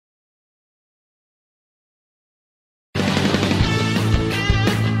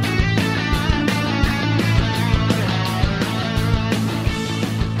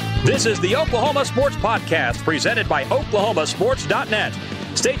This is the Oklahoma Sports Podcast presented by OklahomaSports.net.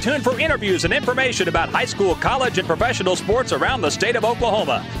 Stay tuned for interviews and information about high school, college, and professional sports around the state of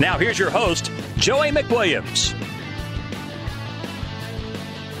Oklahoma. Now here's your host, Joey McWilliams.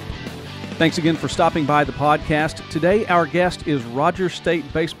 Thanks again for stopping by the podcast. Today, our guest is Rogers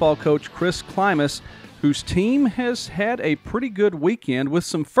State baseball coach Chris Klimas, whose team has had a pretty good weekend with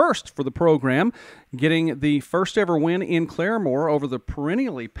some firsts for the program, getting the first ever win in Claremore over the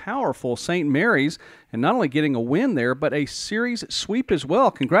perennially powerful St. Mary's, and not only getting a win there, but a series sweep as well.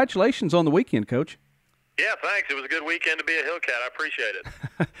 Congratulations on the weekend, Coach. Yeah, thanks. It was a good weekend to be a Hillcat. I appreciate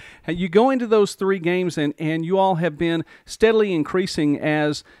it. You go into those three games, and you all have been steadily increasing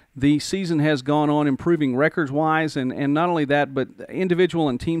as the season has gone on, improving records-wise, and not only that, but individual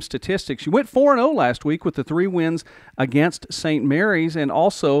and team statistics. You went 4-0 last week with the 3 wins against St. Mary's and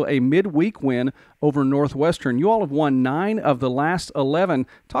also a midweek win over Northwestern. You all have won 9 of the last 11.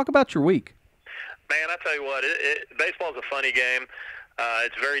 Talk about your week. Man, I tell you what, baseball's a funny game.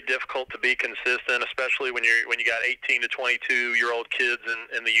 It's very difficult to be consistent, especially when you got 18 to 22-year-old kids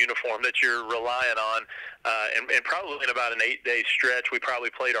in the uniform that you're relying on. And probably in about an 8-day stretch, we probably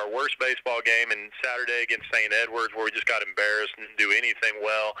played our worst baseball game in Saturday against St. Edwards, where we just got embarrassed and didn't do anything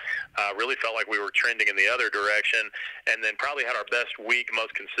well. Really felt like we were trending in the other direction. And then probably had our best week,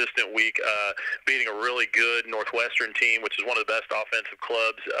 most consistent week, beating a really good Northwestern team, which is one of the best offensive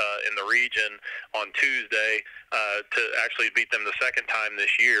clubs in the region, on Tuesday, to actually beat them the second time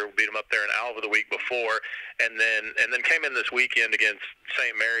this year. We beat them up there in Alva the week before, and then came in this weekend against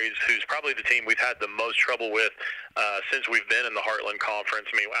St. Mary's, who's probably the team we've had the most trouble with since we've been in the Heartland Conference.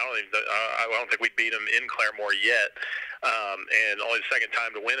 I mean, I don't think we beat them in Claremore yet, and only the second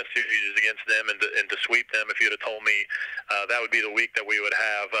time to win a series against them and to sweep them. If you'd have told me that would be the week that we would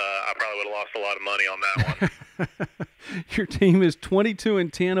have, I probably would have lost a lot of money on that one. Your team is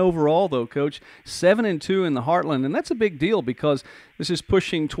 22-10 overall, though, Coach. 7-2 in the Heartland, and that's a big deal because this is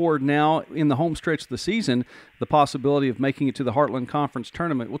pushing toward now, in the home stretch of the season, the possibility of making it to the Heartland Conference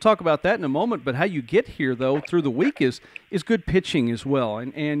tournament. We'll talk about that in a moment, but how you get here, though, through the week is good pitching as well.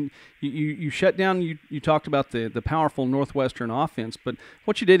 And you shut down, you talked about the powerful Northwestern offense, but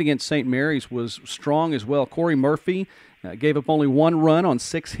what you did against St. Mary's was strong as well. Corey Murphy gave up only 1 run on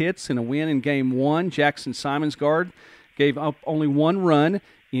 6 hits in a win in Game 1. Jackson Simonsgard gave up only 1 run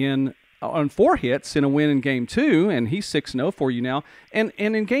on 4 hits in a win in Game 2, and he's 6-0 for you now. And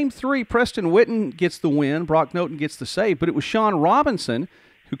in Game 3, Preston Witten gets the win, Brock Noten gets the save, but it was Sean Robinson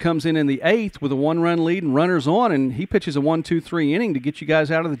who comes in the 8th with a 1-run lead and runners on, and he pitches a 1-2-3 inning to get you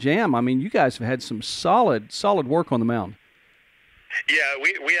guys out of the jam. I mean, you guys have had some solid work on the mound. Yeah,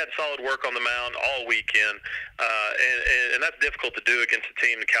 we had solid work on the mound all weekend, and that's difficult to do against a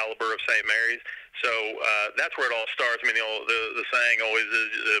team the caliber of St. Mary's. So that's where it all starts. I mean, the saying always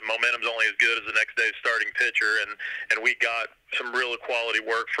is momentum's only as good as the next day's starting pitcher, and we got some real quality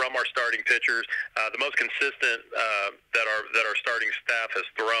work from our starting pitchers. The most consistent that our starting staff has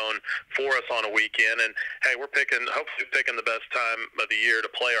thrown for us on a weekend. And hey, we're hopefully picking the best time of the year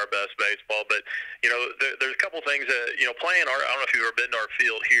to play our best baseball. But there's a couple things that playing I don't know if you've ever been to our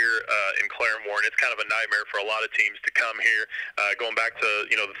field here in Claremore, and it's kind of a nightmare for a lot of teams to come here. Going back to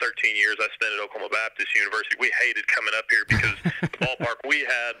the 13 years I spent at Oklahoma Baptist University, we hated coming up here because the ballpark we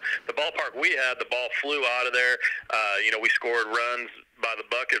had, the ball flew out of there. We scored runs by the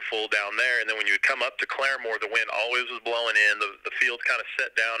bucket full down there, and then when you would come up to Claremore, the wind always was blowing in. The field's kind of set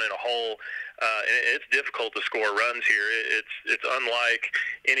down in a hole, and it's difficult to score runs here. It's unlike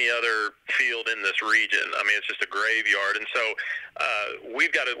any other field in this region. I mean, it's just a graveyard, and so we've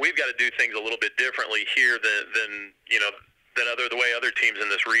got to do things a little bit differently here than the way other teams in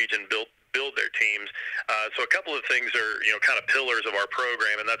this region build their teams. So a couple of things are kind of pillars of our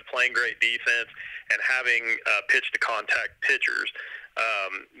program, and that's playing great defense and having pitch-to-contact pitchers.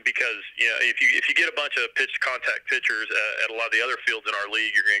 Because if you get a bunch of pitch-to-contact pitchers at a lot of the other fields in our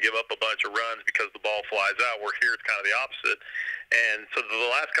league, you're going to give up a bunch of runs because the ball flies out. Where here it's kind of the opposite. And so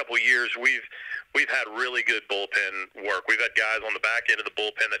the last couple of years, we've had really good bullpen work. We've had guys on the back end of the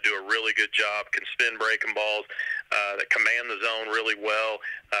bullpen that do a really good job, can spin breaking balls, that command the zone really well.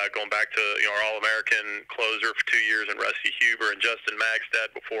 Going back to our All-American closer for 2 years, and Rusty Huber and Justin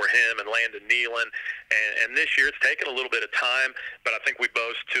Magstad before him, and Landon Nealon. And this year it's taken a little bit of time, but I think we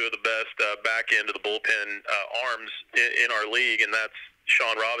boast 2 of the best back end of the bullpen arms in our league, and that's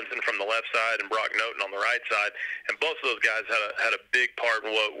Sean Robinson from the left side and Brock Noten on the right side, and both of those guys had a big part in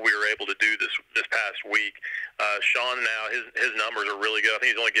what we were able to do this past week. Sean now, his numbers are really good. I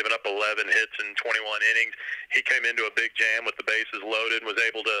think he's only given up 11 hits in 21 innings. He came into a big jam with the bases loaded and was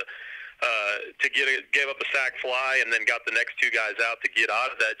able to gave up a sack fly and then got the next two guys out to get out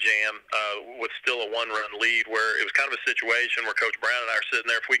of that jam with still a one-run lead, where it was kind of a situation where Coach Brown and I are sitting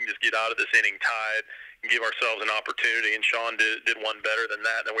there, if we can just get out of this inning tied and give ourselves an opportunity, and Sean did one better than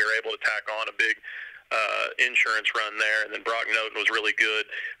that, and we were able to tack on a big insurance run there. And then Brock Noten was really good.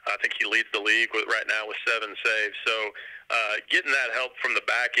 I think he leads the league right now with 7 saves. So getting that help from the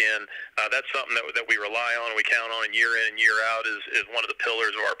back end, that's something that we rely on and we count on year in and year out is one of the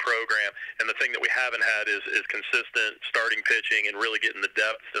pillars of our program. And the thing that we haven't had is consistent starting pitching and really getting the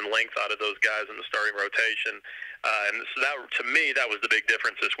depth and length out of those guys in the starting rotation. And so that, to me, that was the big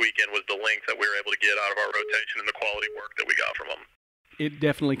difference this weekend, was the length that we were able to get out of our rotation and the quality work that we got from them. It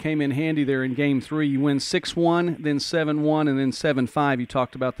definitely came in handy there in Game 3. You win 6-1, then 7-1, and then 7-5. You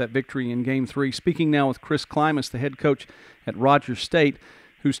talked about that victory in Game 3. Speaking now with Chris Klimas, the head coach at Rogers State,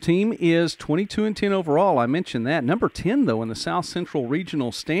 whose team is 22-10 overall. I mentioned that. Number 10, though, in the South Central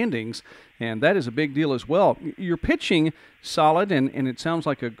Regional standings, and that is a big deal as well. You're pitching solid, and it sounds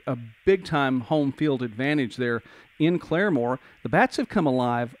like a big-time home field advantage there in Claremore. The bats have come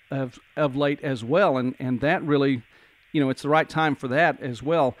alive of late as well, and that really, it's the right time for that as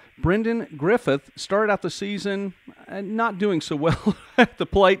well. Brendan Griffith started out the season not doing so well at the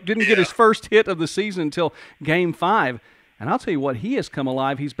plate. Didn't get his first hit of the season until Game 5. And I'll tell you what, he has come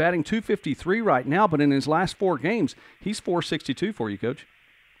alive. He's batting .253 right now, but in his last 4 games, he's .462 for you, Coach.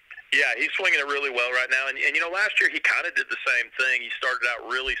 Yeah, he's swinging it really well right now. And last year he kind of did the same thing. He started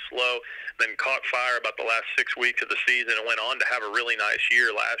out really slow, then caught fire about the last 6 weeks of the season and went on to have a really nice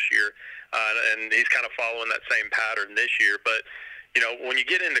year last year. And he's kind of following that same pattern this year. But, when you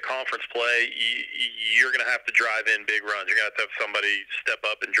get into conference play, you're going to have to drive in big runs. You're going to have somebody step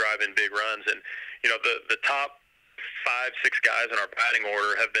up and drive in big runs. And, the top 5-6 guys in our batting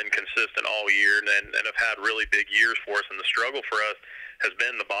order have been consistent all year and have had really big years for us. And the struggle for us has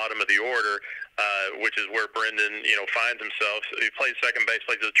been the bottom of the order, which is where Brendan, finds himself. He plays second base,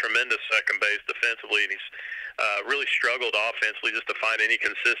 plays a tremendous second base defensively, and he's really struggled offensively just to find any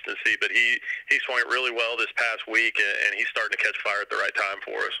consistency. But he swung it really well this past week, and he's starting to catch fire at the right time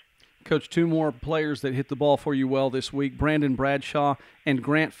for us. Coach, 2 more players that hit the ball for you well this week. Brandon Bradshaw and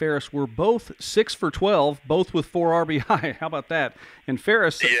Grant Ferris were both 6 for 12, both with 4 RBI. How about that? And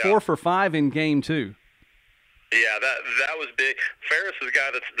Ferris 4 for 5 in Game 2. Yeah, that was big. Ferris is a guy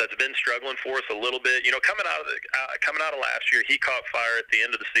that's been struggling for us a little bit. Coming out of last year, he caught fire at the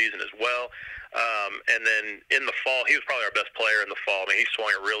end of the season as well. And then in the fall, he was probably our best player in the fall. I mean, he swung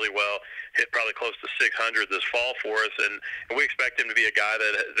it really well, hit probably close to 600 this fall for us, and we expect him to be a guy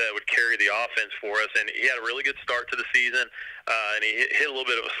that would carry the offense for us. And he had a really good start to the season, and he hit a little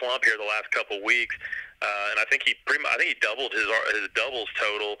bit of a slump here the last couple of weeks. And I think he doubled his doubles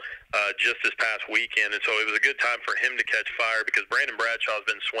total just this past weekend, and so it was a good time for him to catch fire because Brandon Bradshaw's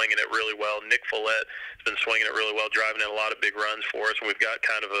been swinging it really well. Nick Follett has been swinging it really well, driving in a lot of big runs for us. And we've got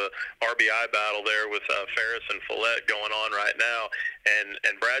kind of a RBI battle there with Ferris and Follett going on right now,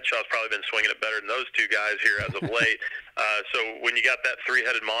 and Bradshaw's probably been swinging it better than those 2 guys here as of late. So when you got that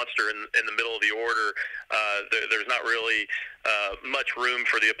 3-headed monster in the middle of the order, there's not really much room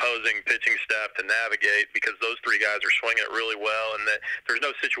for the opposing pitching staff to navigate because those 3 guys are swinging it really well, and there's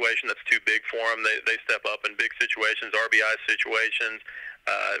no situation that's too big for them. They step up in big situations, RBI situations.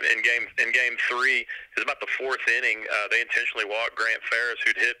 In game 3, it's about the 4th inning. They intentionally walked Grant Ferris,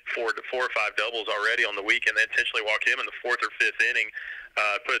 who'd hit 4 or 5 doubles already on the weekend. They intentionally walked him in the 4th or 5th inning.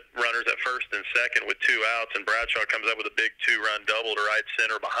 Put runners at first and second with 2 outs, and Bradshaw comes up with a big 2-run double to right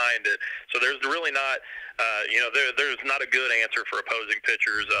center behind it. So there's really not, there's not a good answer for opposing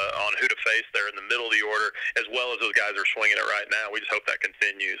pitchers on who to face there in the middle of the order, as well as those guys are swinging it right now. We just hope that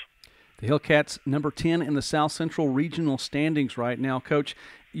continues. The Hillcats, number 10 in the South Central Regional standings right now. Coach,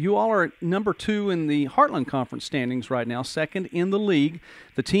 you all are number 2 in the Heartland Conference standings right now, 2nd in the league.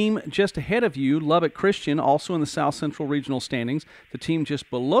 The team just ahead of you, Lubbock Christian, also in the South Central Regional standings. The team just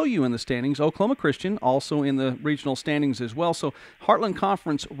below you in the standings, Oklahoma Christian, also in the regional standings as well. So Heartland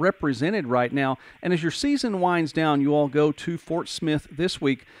Conference represented right now. And as your season winds down, you all go to Fort Smith this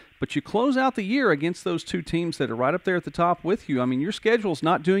week. But you close out the year against those 2 teams that are right up there at the top with you. I mean, your schedule's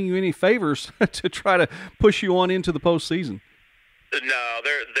not doing you any favors to try to push you on into the postseason. No,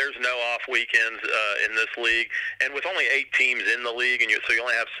 there's no off weekends in this league, and with only 8 teams in the league, and so you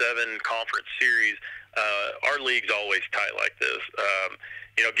only have 7 conference series. Our league's always tight like this.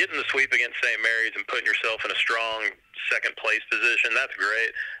 Getting the sweep against St. Mary's and putting yourself in a strong second place position. That's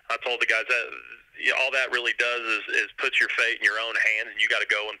great. I told the guys that all that really does is put your fate in your own hands, and you got to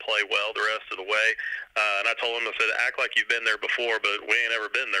go and play well the rest of the way. And I told them, I said, act like you've been there before, but we ain't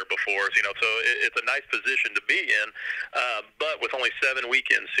ever been there before. So it's a nice position to be in. But with only 7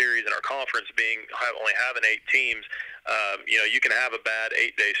 weekend series in our conference only having 8 teams, you can have a bad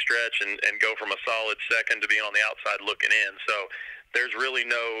 8-day stretch and go from a solid second to being on the outside looking in. So there's really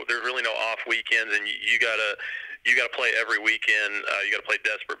no off weekends, and you gotta play every weekend. You gotta play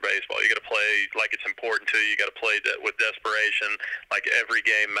desperate baseball. You gotta play like it's important to you. You gotta play with desperation. Like every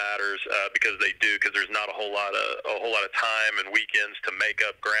game matters because they do. Because there's not a whole lot of time and weekends to make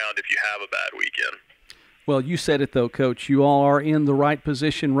up ground if you have a bad weekend. Well, you said it though, Coach. You all are in the right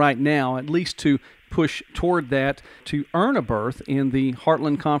position right now, at least to push toward that, to earn a berth in the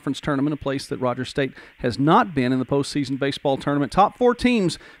Heartland Conference Tournament, a place that Rogers State has not been in the postseason baseball tournament. Top 4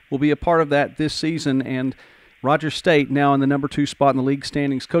 teams will be a part of that this season, and Rogers State now in the number 2 spot in the league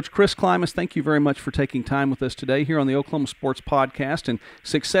standings. Coach Chris Klimas, thank you very much for taking time with us today here on the Oklahoma Sports Podcast, and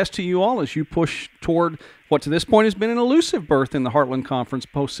success to you all as you push toward what to this point has been an elusive berth in the Heartland Conference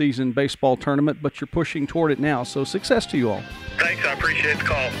postseason baseball tournament, but you're pushing toward it now, so success to you all. Thanks, I appreciate the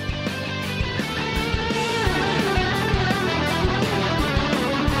call.